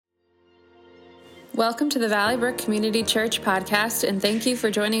Welcome to the Valley Brook Community Church podcast, and thank you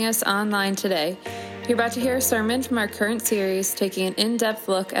for joining us online today. You're about to hear a sermon from our current series, taking an in-depth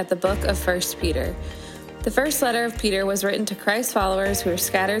look at the book of 1 Peter. The first letter of Peter was written to Christ's followers who were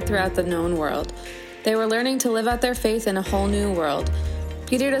scattered throughout the known world. They were learning to live out their faith in a whole new world.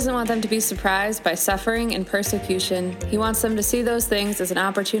 Peter doesn't want them to be surprised by suffering and persecution. He wants them to see those things as an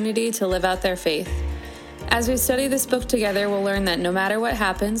opportunity to live out their faith. As we study this book together, we'll learn that no matter what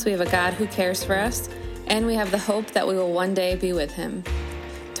happens, we have a God who cares for us, and we have the hope that we will one day be with him.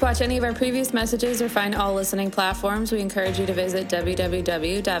 To watch any of our previous messages or find all listening platforms, we encourage you to visit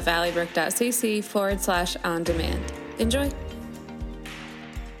www.valleybrook.cc/on-demand. Enjoy.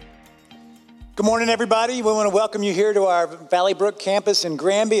 Good morning, everybody. We want to welcome you here to our Valley Brook campus in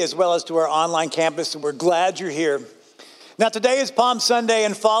Granby, as well as to our online campus. We're glad you're here. Now, today is Palm Sunday,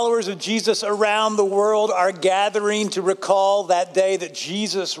 and followers of Jesus around the world are gathering to recall that day that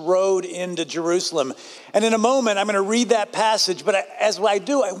Jesus rode into Jerusalem. And in a moment, I'm going to read that passage, but as I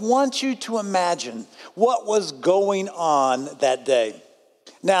do, I want you to imagine what was going on that day.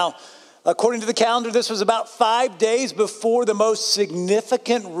 Now, according to the calendar, this was about 5 days before the most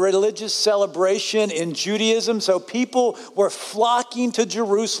significant religious celebration in Judaism. So people were flocking to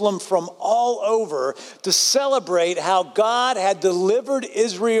Jerusalem from all over to celebrate how God had delivered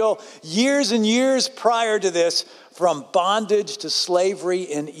Israel years and years prior to this from bondage to slavery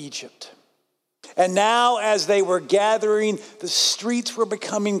in Egypt. And now, as they were gathering, the streets were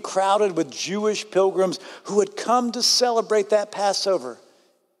becoming crowded with Jewish pilgrims who had come to celebrate that Passover.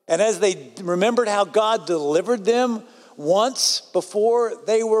 And as they remembered how God delivered them once before,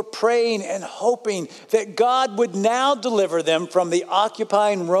 they were praying and hoping that God would now deliver them from the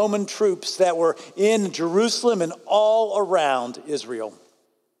occupying Roman troops that were in Jerusalem and all around Israel.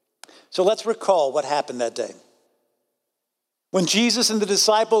 So let's recall what happened that day. When Jesus and the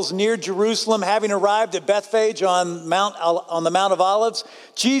disciples neared Jerusalem, having arrived at Bethphage on the Mount of Olives,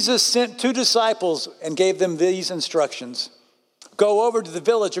 Jesus sent 2 disciples and gave them these instructions. Go over to the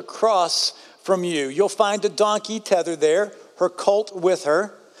village across from you. You'll find a donkey tethered there, her colt with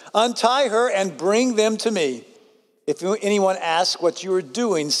her. Untie her and bring them to me. If anyone asks what you are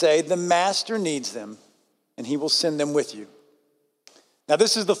doing, say, the master needs them, and he will send them with you. Now,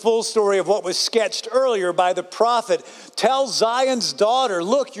 this is the full story of what was sketched earlier by the prophet. Tell Zion's daughter,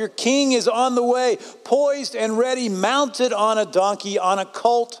 look, your king is on the way, poised and ready, mounted on a donkey, on a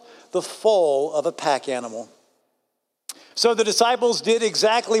colt, the foal of a pack animal. So the disciples did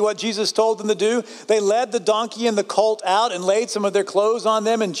exactly what Jesus told them to do. They led the donkey and the colt out and laid some of their clothes on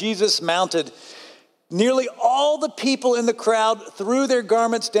them, and Jesus mounted. Nearly all the people in the crowd threw their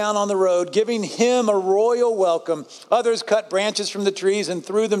garments down on the road, giving him a royal welcome. Others cut branches from the trees and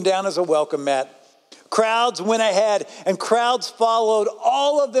threw them down as a welcome mat. Crowds went ahead and crowds followed,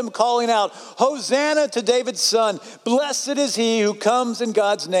 all of them calling out, Hosanna to David's son. Blessed is he who comes in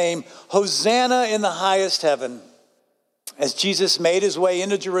God's name. Hosanna in the highest heaven. As Jesus made his way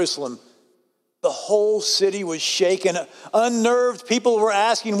into Jerusalem, the whole city was shaken. Unnerved people were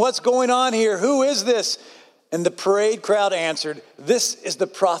asking, what's going on here? Who is this? And the parade crowd answered, this is the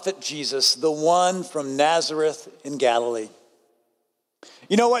prophet Jesus, the one from Nazareth in Galilee.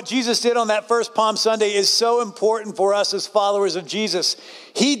 You know what Jesus did on that first Palm Sunday is so important for us as followers of Jesus.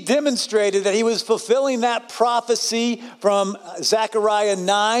 He demonstrated that he was fulfilling that prophecy from Zechariah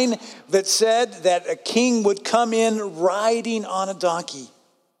 9 that said that a king would come in riding on a donkey.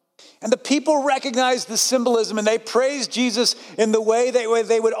 And the people recognized the symbolism, and they praised Jesus in the way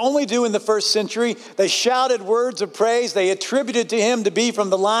they would only do in the first century. They shouted words of praise. They attributed to him to be from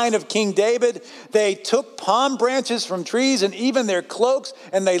the line of King David. They took palm branches from trees and even their cloaks,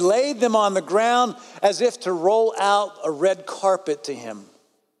 and they laid them on the ground as if to roll out a red carpet to him.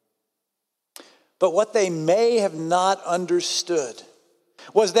 But what they may have not understood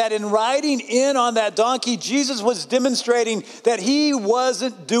was that in riding in on that donkey, Jesus was demonstrating that he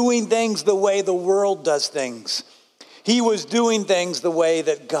wasn't doing things the way the world does things. He was doing things the way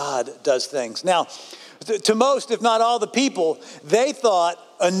that God does things. Now, to most, if not all the people, they thought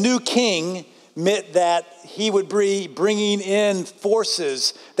a new king meant that he would be bringing in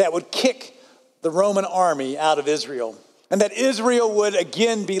forces that would kick the Roman army out of Israel, and that Israel would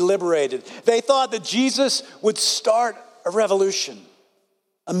again be liberated. They thought that Jesus would start a revolution.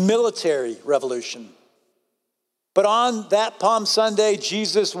 A military revolution. But on that Palm Sunday,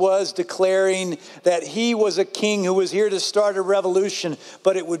 Jesus was declaring that he was a king who was here to start a revolution,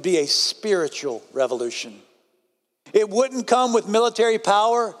 but it would be a spiritual revolution. It wouldn't come with military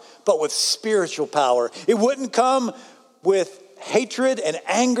power, but with spiritual power. It wouldn't come with hatred and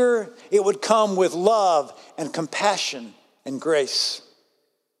anger. It would come with love and compassion and grace.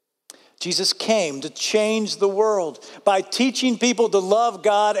 Jesus came to change the world by teaching people to love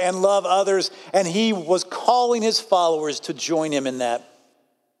God and love others, and he was calling his followers to join him in that.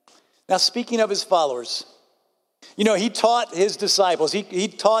 Now, speaking of his followers, he taught his disciples, he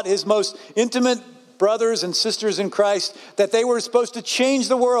taught his most intimate brothers and sisters in Christ that they were supposed to change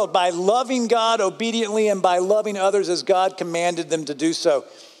the world by loving God obediently and by loving others as God commanded them to do so.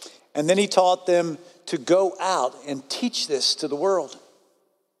 And then he taught them to go out and teach this to the world.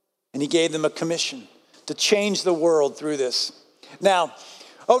 And he gave them a commission to change the world through this. Now,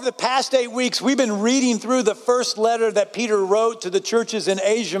 over the past 8 weeks, we've been reading through the first letter that Peter wrote to the churches in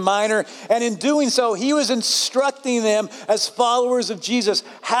Asia Minor. And in doing so, he was instructing them as followers of Jesus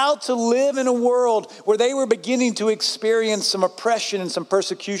how to live in a world where they were beginning to experience some oppression and some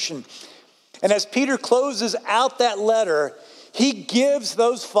persecution. And as Peter closes out that letter, he gives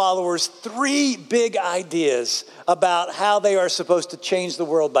those followers 3 big ideas about how they are supposed to change the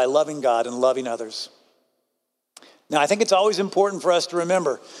world by loving God and loving others. Now, I think it's always important for us to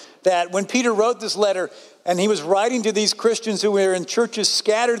remember that when Peter wrote this letter and he was writing to these Christians who were in churches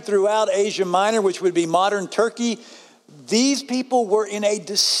scattered throughout Asia Minor, which would be modern Turkey, these people were in a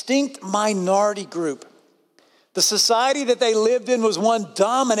distinct minority group. The society that they lived in was one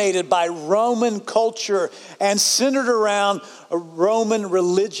dominated by Roman culture and centered around a Roman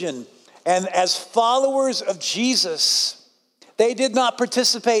religion. And as followers of Jesus, they did not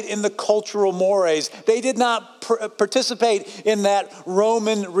participate in the cultural mores. They did not participate in that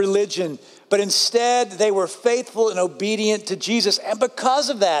Roman religion. But instead, they were faithful and obedient to Jesus. And because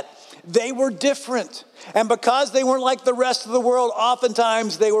of that, they were different. And because they weren't like the rest of the world,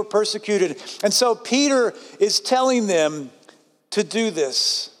 oftentimes they were persecuted. And so Peter is telling them to do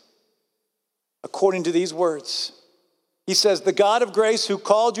this according to these words. He says, "The God of grace who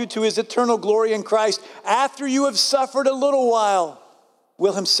called you to his eternal glory in Christ, after you have suffered a little while,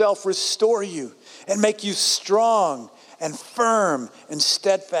 will himself restore you and make you strong and firm and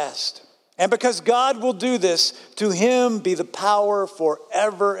steadfast. And because God will do this, to him be the power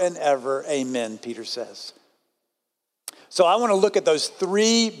forever and ever. Amen," Peter says. So I want to look at those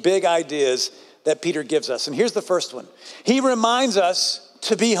 3 big ideas that Peter gives us. And here's the first one. He reminds us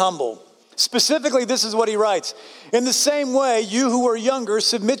to be humble. Specifically, this is what he writes. "In the same way, you who are younger,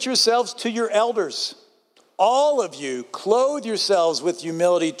 submit yourselves to your elders. All of you, clothe yourselves with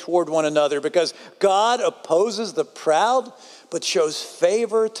humility toward one another, because God opposes the proud, but shows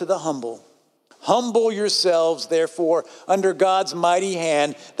favor to the humble. Humble yourselves, therefore, under God's mighty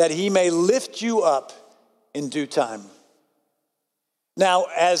hand, that he may lift you up in due time." Now,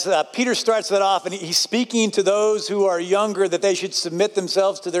 as Peter starts that off, and he's speaking to those who are younger that they should submit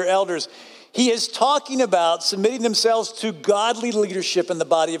themselves to their elders, he is talking about submitting themselves to godly leadership in the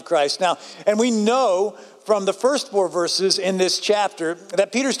body of Christ. Now, and we know from the first 4 verses in this chapter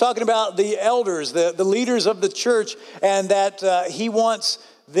that Peter's talking about the elders, the leaders of the church, and that he wants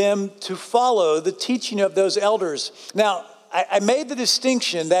them to follow the teaching of those elders. Now, I made the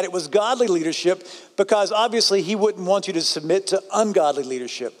distinction that it was godly leadership because obviously he wouldn't want you to submit to ungodly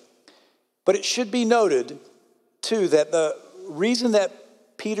leadership. But it should be noted, too, that the reason that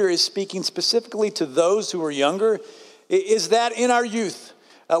Peter is speaking specifically to those who are younger is that in our youth,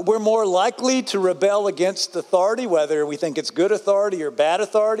 we're more likely to rebel against authority, whether we think it's good authority or bad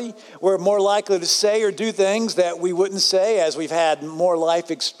authority. We're more likely to say or do things that we wouldn't say as we've had more life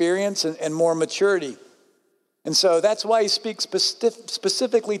experience and more maturity. And so that's why he speaks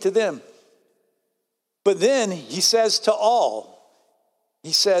specifically to them. But then he says to all,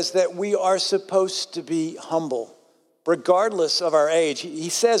 he says that we are supposed to be humble, regardless of our age. He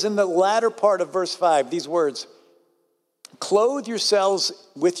says in the latter part of verse 5, these words, "Clothe yourselves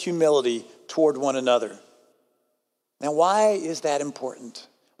with humility toward one another." Now, why is that important?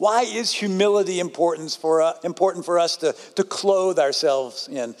 Why is humility important for us to clothe ourselves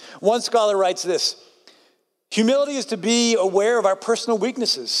in? One scholar writes this: "Humility is to be aware of our personal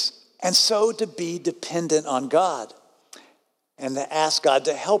weaknesses, and so to be dependent on God, and to ask God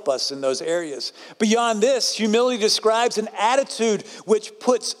to help us in those areas. Beyond this, humility describes an attitude which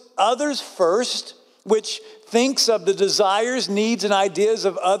puts others first, which thinks of the desires, needs, and ideas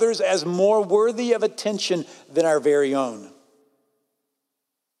of others as more worthy of attention than our very own."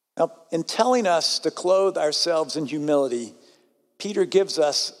 Now, in telling us to clothe ourselves in humility, Peter gives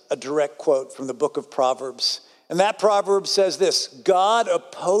us a direct quote from the book of Proverbs. And that proverb says this: "God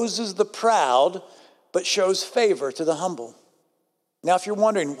opposes the proud, but shows favor to the humble." Now, if you're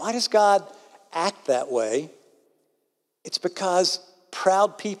wondering, why does God act that way? It's because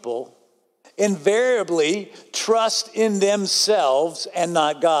proud people invariably trust in themselves and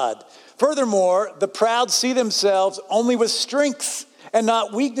not God. Furthermore, the proud see themselves only with strength and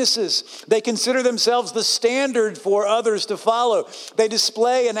not weaknesses. They consider themselves the standard for others to follow. They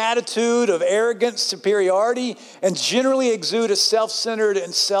display an attitude of arrogant superiority and generally exude a self-centered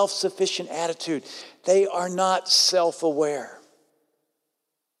and self-sufficient attitude. They are not self-aware.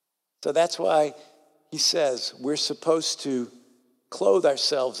 So that's why he says we're supposed to clothe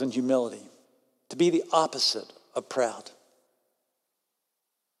ourselves in humility, to be the opposite of proud.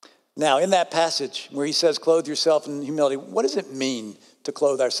 Now, in that passage where he says, clothe yourself in humility, what does it mean to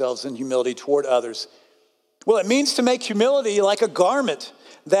clothe ourselves in humility toward others? Well, it means to make humility like a garment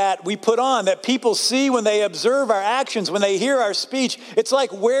that we put on, that people see when they observe our actions, when they hear our speech. It's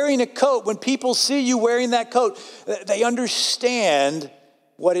like wearing a coat. When people see you wearing that coat, they understand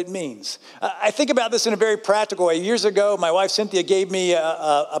what it means. I think about this in a very practical way. Years ago, my wife Cynthia gave me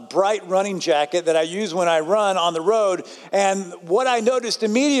a bright running jacket that I use when I run on the road. And what I noticed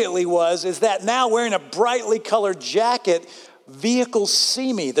immediately is that now wearing a brightly colored jacket, vehicles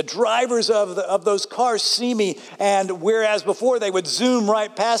see me. The drivers of those cars see me. And whereas before they would zoom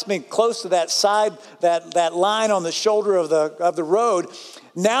right past me close to that side, that line on the shoulder of the road,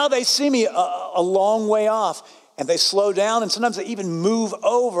 now they see me a long way off. And they slow down, and sometimes they even move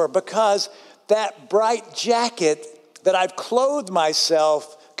over because that bright jacket that I've clothed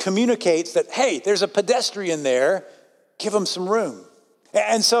myself communicates that, hey, there's a pedestrian there, give them some room.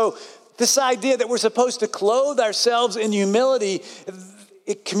 And so this idea that we're supposed to clothe ourselves in humility,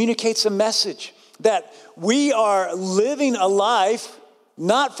 it communicates a message that we are living a life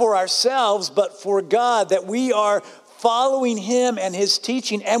not for ourselves, but for God, that we are following him and his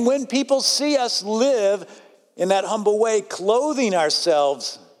teaching. And when people see us live in that humble way, clothing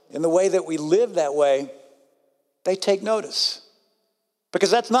ourselves in the way that we live that way, they take notice. Because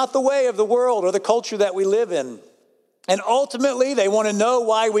that's not the way of the world or the culture that we live in. And ultimately, they want to know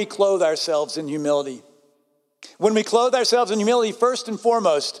why we clothe ourselves in humility. When we clothe ourselves in humility, first and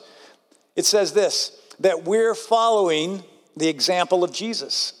foremost, it says this, that we're following the example of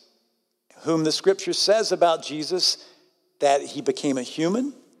Jesus, whom the scripture says about Jesus that he became a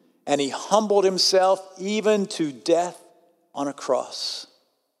human, and he humbled himself even to death on a cross.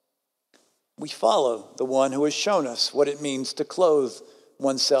 We follow the one who has shown us what it means to clothe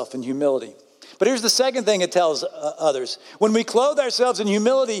oneself in humility. But here's the second thing it tells others. When we clothe ourselves in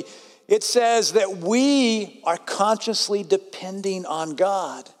humility, it says that we are consciously depending on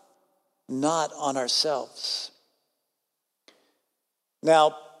God, not on ourselves.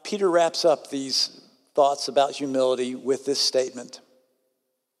 Now, Peter wraps up these thoughts about humility with this statement.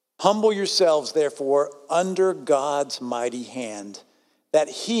 Humble yourselves, therefore, under God's mighty hand, that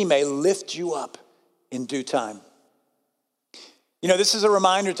he may lift you up in due time. You know, this is a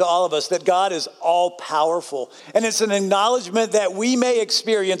reminder to all of us that God is all-powerful, and it's an acknowledgement that we may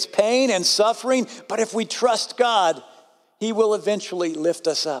experience pain and suffering, but if we trust God, he will eventually lift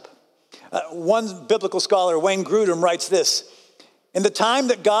us up. One biblical scholar, Wayne Grudem, writes this, in the time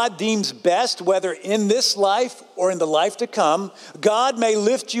that God deems best, whether in this life or in the life to come, God may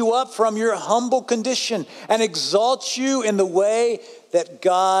lift you up from your humble condition and exalt you in the way that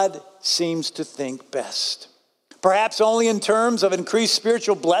God seems to think best. Perhaps only in terms of increased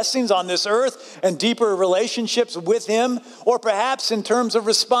spiritual blessings on this earth and deeper relationships with him, or perhaps in terms of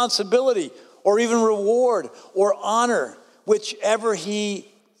responsibility or even reward or honor, whichever he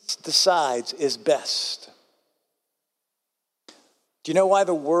decides is best. Do you know why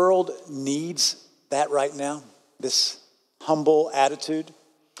the world needs that right now? This humble attitude?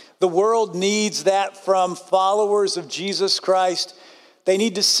 The world needs that from followers of Jesus Christ. They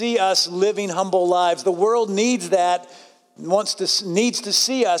need to see us living humble lives. The world needs that, needs to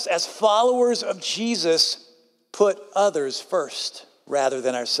see us as followers of Jesus put others first rather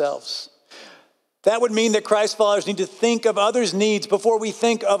than ourselves. That would mean that Christ followers need to think of others' needs before we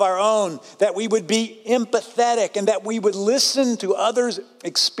think of our own, that we would be empathetic and that we would listen to others'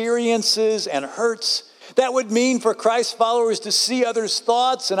 experiences and hurts. That would mean for Christ followers to see others'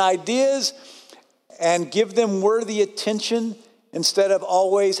 thoughts and ideas and give them worthy attention instead of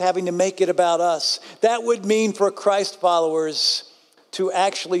always having to make it about us. That would mean for Christ followers to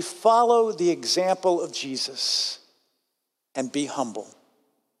actually follow the example of Jesus and be humble.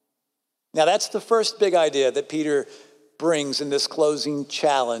 Now, that's the first big idea that Peter brings in this closing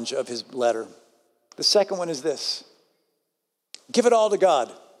challenge of his letter. The second one is this: give it all to God.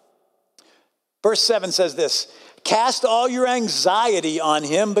 Verse 7 says this: cast all your anxiety on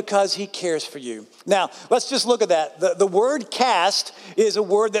him because he cares for you. Now, let's just look at that. The word cast is a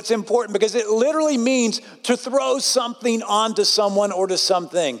word that's important because it literally means to throw something onto someone or to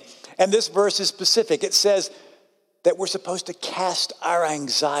something. And this verse is specific. It says that we're supposed to cast our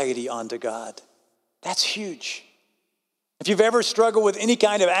anxiety onto God. That's huge. If you've ever struggled with any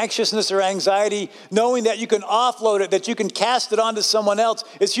kind of anxiousness or anxiety, knowing that you can offload it, that you can cast it onto someone else,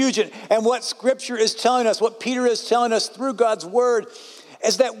 is huge. And what Scripture is telling us, what Peter is telling us through God's Word,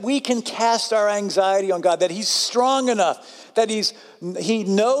 is that we can cast our anxiety on God, that He's strong enough, that He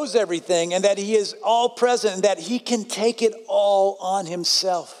knows everything, and that He is all present, and that He can take it all on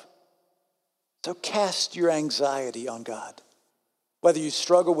Himself. So cast your anxiety on God. Whether you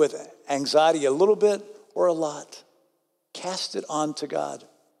struggle with anxiety a little bit or a lot, cast it on to God.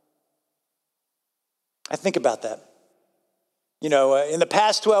 I think about that. In the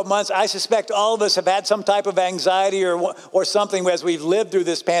past 12 months, I suspect all of us have had some type of anxiety or something as we've lived through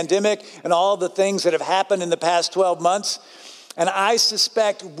this pandemic and all the things that have happened in the past 12 months. And I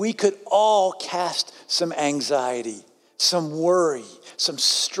suspect we could all cast some anxiety, some worry, some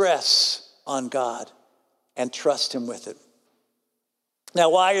stress on God and trust Him with it. Now,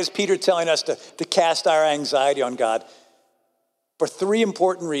 why is Peter telling us to cast our anxiety on God? For three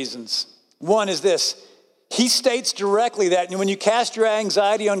important reasons. One is this. He states directly that when you cast your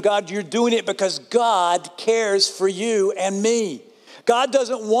anxiety on God, you're doing it because God cares for you and me. God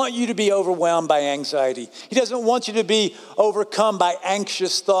doesn't want you to be overwhelmed by anxiety. He doesn't want you to be overcome by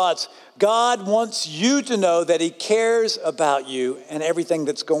anxious thoughts. God wants you to know that He cares about you and everything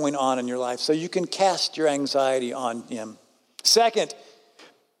that's going on in your life. So you can cast your anxiety on Him. Second,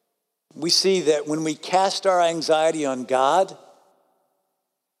 we see that when we cast our anxiety on God,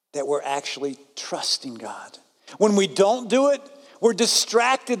 that we're actually trusting God. When we don't do it, we're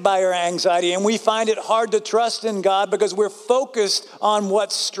distracted by our anxiety and we find it hard to trust in God because we're focused on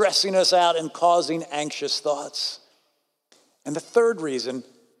what's stressing us out and causing anxious thoughts. And the third reason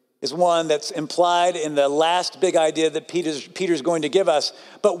is one that's implied in the last big idea that Peter's going to give us.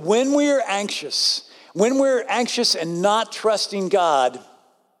 But when we're anxious and not trusting God,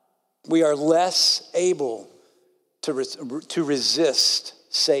 we are less able to resist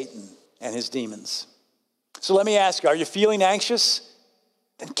Satan and his demons. So let me ask you, are you feeling anxious?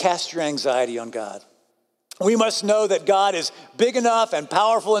 Then cast your anxiety on God. We must know that God is big enough and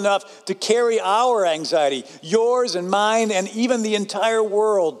powerful enough to carry our anxiety, yours and mine, and even the entire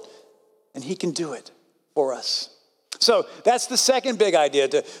world, and He can do it for us. So that's the second big idea,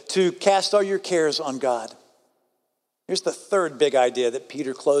 to cast all your cares on God. Here's the third big idea that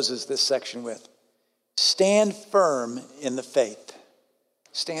Peter closes this section with. Stand firm in the faith.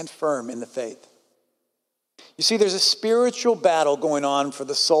 Stand firm in the faith. You see, there's a spiritual battle going on for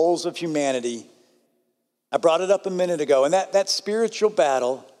the souls of humanity. I brought it up a minute ago, and that spiritual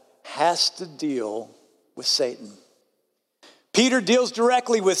battle has to deal with Satan. Peter deals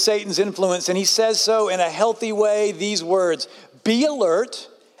directly with Satan's influence, and he says so in a healthy way, these words, "Be alert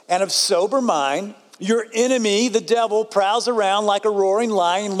and of sober mind. Your enemy, the devil, prowls around like a roaring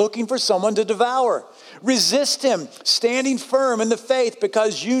lion looking for someone to devour. Resist him, standing firm in the faith,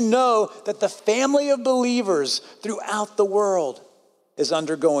 because you know that the family of believers throughout the world is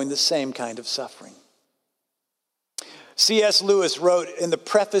undergoing the same kind of suffering." C.S. Lewis wrote in the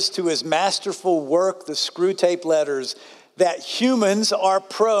preface to his masterful work, The Screwtape Letters, that humans are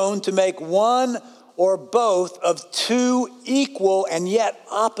prone to make one or both of two equal and yet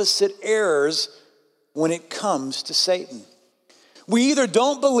opposite errors when it comes to Satan. We either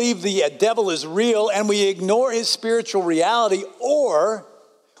don't believe the devil is real and we ignore his spiritual reality, or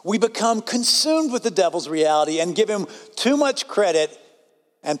we become consumed with the devil's reality and give him too much credit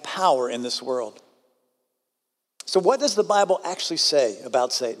and power in this world. So what does the Bible actually say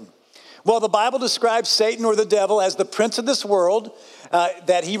about Satan? Well, the Bible describes Satan, or the devil, as the prince of this world,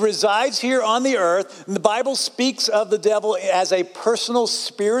 that he resides here on the earth. And the Bible speaks of the devil as a personal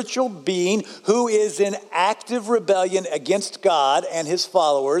spiritual being who is in active rebellion against God and His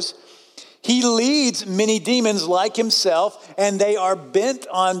followers. He leads many demons like himself, and they are bent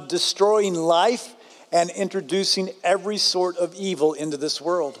on destroying life and introducing every sort of evil into this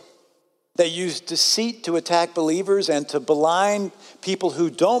world. They use deceit to attack believers and to blind people who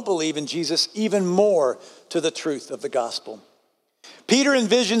don't believe in Jesus even more to the truth of the gospel. Peter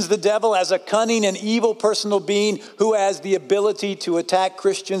envisions the devil as a cunning and evil personal being who has the ability to attack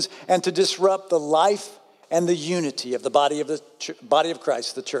Christians and to disrupt the life and the unity of the body of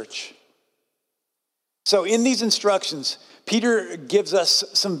Christ, the church. So in these instructions, Peter gives us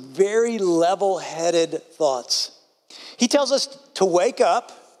some very level-headed thoughts. He tells us to wake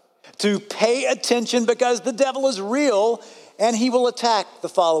up, to pay attention, because the devil is real and he will attack the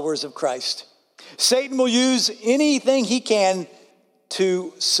followers of Christ. Satan will use anything he can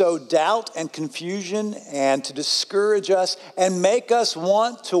to sow doubt and confusion and to discourage us and make us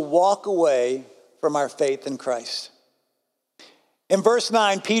want to walk away from our faith in Christ. In verse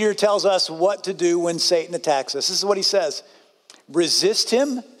 9, Peter tells us what to do when Satan attacks us. This is what he says. Resist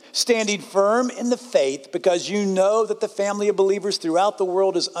him, standing firm in the faith, because you know that the family of believers throughout the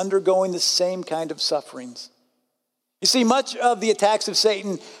world is undergoing the same kind of sufferings. You see, much of the attacks of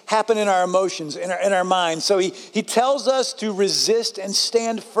Satan happen in our emotions, in our minds. So he tells us to resist and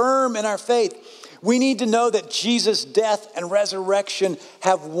stand firm in our faith. We need to know that Jesus' death and resurrection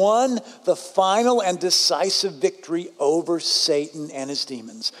have won the final and decisive victory over Satan and his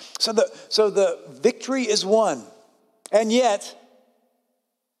demons. So the victory is won. And yet,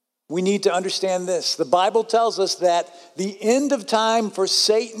 we need to understand this. The Bible tells us that the end of time for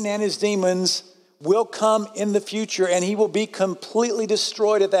Satan and his demons will come in the future, and he will be completely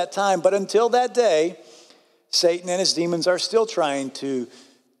destroyed at that time. But until that day, Satan and his demons are still trying to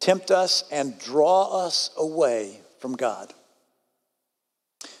tempt us and draw us away from God.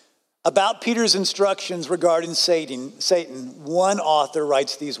 About Peter's instructions regarding Satan, one author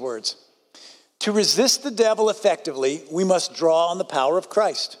writes these words: "To resist the devil effectively, we must draw on the power of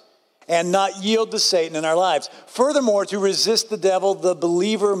Christ and not yield to Satan in our lives. Furthermore, to resist the devil, the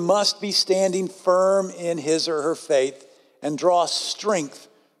believer must be standing firm in his or her faith and draw strength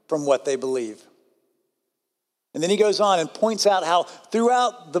from what they believe." And then he goes on and points out how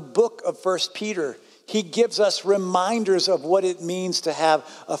throughout the book of 1 Peter, he gives us reminders of what it means to have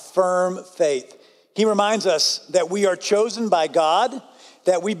a firm faith. He reminds us that we are chosen by God,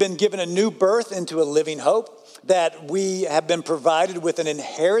 that we've been given a new birth into a living hope, that we have been provided with an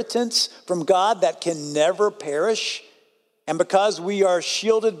inheritance from God that can never perish. And because we are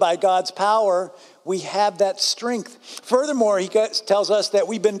shielded by God's power, we have that strength. Furthermore, he tells us that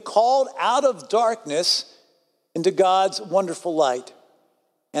we've been called out of darkness into God's wonderful light,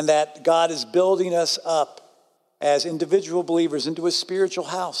 and that God is building us up as individual believers into a spiritual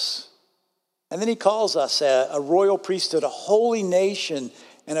house. And then he calls us a royal priesthood, a holy nation,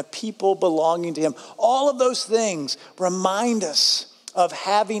 and a people belonging to him. All of those things remind us of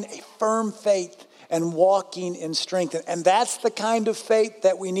having a firm faith and walking in strength. And that's the kind of faith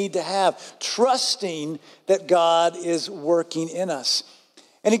that we need to have, trusting that God is working in us.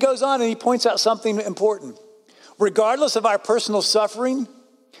 And he goes on and he points out something important. Regardless of our personal suffering,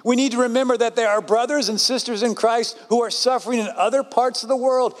 we need to remember that there are brothers and sisters in Christ who are suffering in other parts of the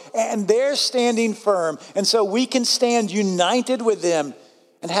world, and they're standing firm. And so we can stand united with them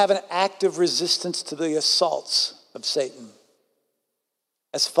and have an active resistance to the assaults of Satan.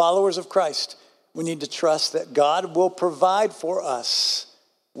 As followers of Christ, we need to trust that God will provide for us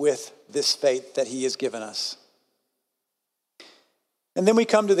with this faith that he has given us. And then we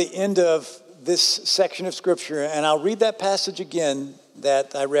come to the end of this section of scripture, and I'll read that passage again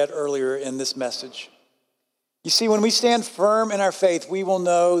that I read earlier in this message. You see, when we stand firm in our faith, we will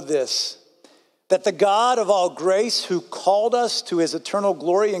know this, that the God of all grace who called us to his eternal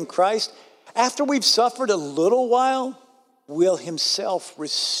glory in Christ, after we've suffered a little while, will himself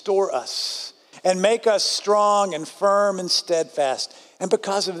restore us and make us strong and firm and steadfast. And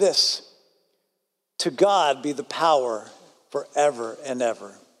because of this, to God be the power forever and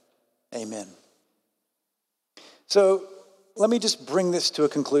ever. Amen. So let me just bring this to a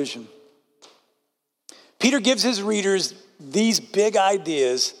conclusion. Peter gives his readers these big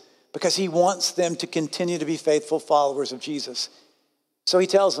ideas because he wants them to continue to be faithful followers of Jesus. So he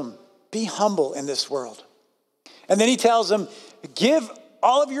tells them, be humble in this world. And then he tells them, give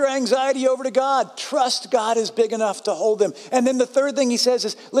all of your anxiety over to God. Trust God is big enough to hold them. And then the third thing he says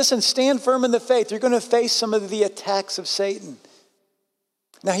is, listen, stand firm in the faith. You're going to face some of the attacks of Satan.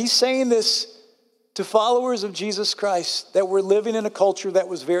 Now he's saying this to followers of Jesus Christ that were living in a culture that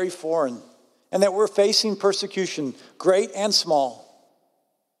was very foreign and that were facing persecution, great and small.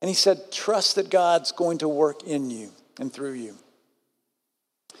 And he said, trust that God's going to work in you and through you.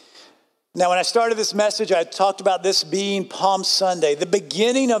 Now, when I started this message, I talked about this being Palm Sunday, the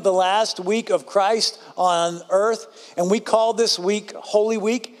beginning of the last week of Christ on earth. And we call this week Holy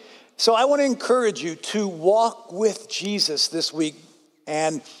Week. So I want to encourage you to walk with Jesus this week.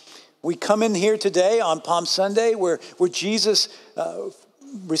 And we come in here today on Palm Sunday where Jesus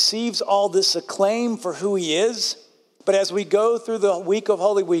receives all this acclaim for who he is. But as we go through the week of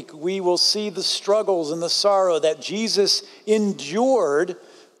Holy Week, we will see the struggles and the sorrow that Jesus endured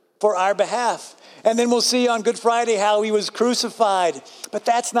for our behalf. And then we'll see on Good Friday how he was crucified. But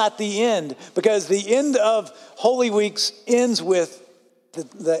that's not the end, because the end of Holy Weeks ends with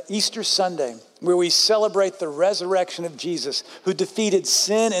the Easter Sunday, where we celebrate the resurrection of Jesus, who defeated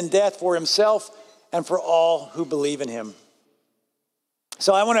sin and death for himself and for all who believe in him.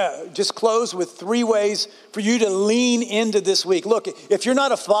 So I want to just close with 3 ways for you to lean into this week. Look, if you're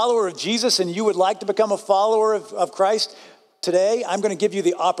not a follower of Jesus and you would like to become a follower of Christ, today I'm going to give you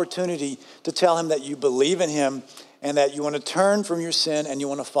the opportunity to tell him that you believe in him and that you want to turn from your sin and you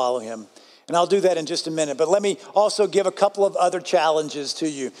want to follow him. And I'll do that in just a minute. But let me also give a couple of other challenges to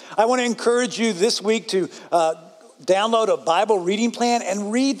you. I want to encourage you this week to download a Bible reading plan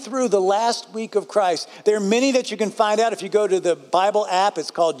and read through the last week of Christ. There are many that you can find out if you go to the Bible app. It's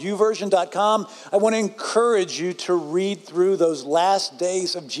called YouVersion.com. I want to encourage you to read through those last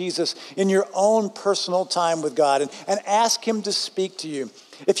days of Jesus in your own personal time with God and ask him to speak to you.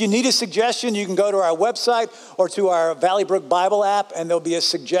 If you need a suggestion, you can go to our website or to our Valley Brook Bible app, and there'll be a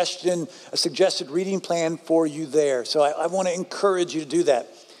suggested reading plan for you there. So I want to encourage you to do that.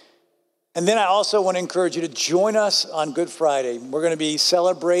 And then I also want to encourage you to join us on Good Friday. We're going to be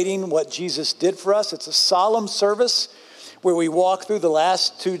celebrating what Jesus did for us. It's a solemn service where we walk through the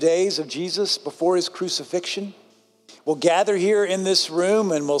last 2 days of Jesus before his crucifixion. We'll gather here in this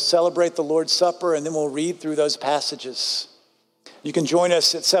room and we'll celebrate the Lord's Supper, and then we'll read through those passages. You can join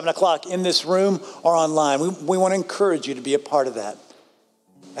us at 7 o'clock in this room or online. We want to encourage you to be a part of that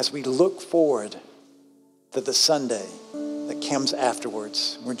as we look forward to the Sunday that comes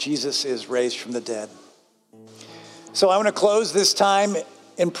afterwards, where Jesus is raised from the dead. So I want to close this time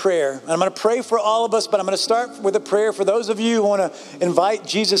in prayer. And I'm going to pray for all of us, but I'm going to start with a prayer for those of you who want to invite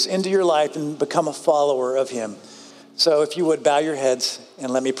Jesus into your life and become a follower of him. So if you would bow your heads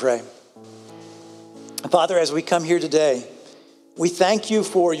and let me pray. Father, as we come here today, we thank you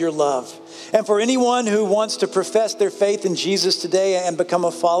for your love. And for anyone who wants to profess their faith in Jesus today and become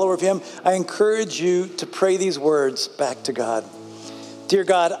a follower of him, I encourage you to pray these words back to God. Dear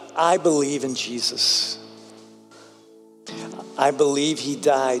God, I believe in Jesus. I believe he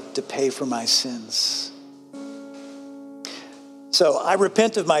died to pay for my sins. So I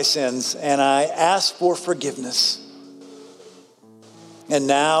repent of my sins and I ask for forgiveness. And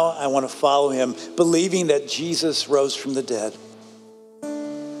now I want to follow him, believing that Jesus rose from the dead.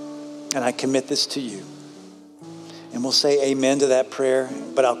 And I commit this to you. And we'll say amen to that prayer,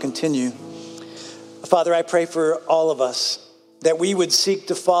 but I'll continue. Father, I pray for all of us that we would seek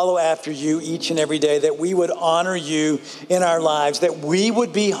to follow after you each and every day, that we would honor you in our lives, that we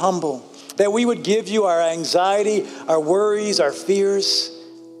would be humble, that we would give you our anxiety, our worries, our fears,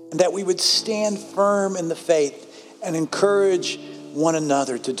 and that we would stand firm in the faith and encourage one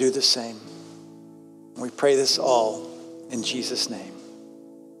another to do the same. We pray this all in Jesus' name.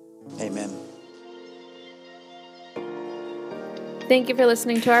 Amen. Thank you for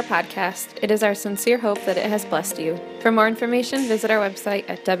listening to our podcast. It is our sincere hope that it has blessed you. For more information, visit our website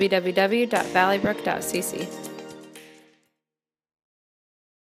at www.valleybrook.cc.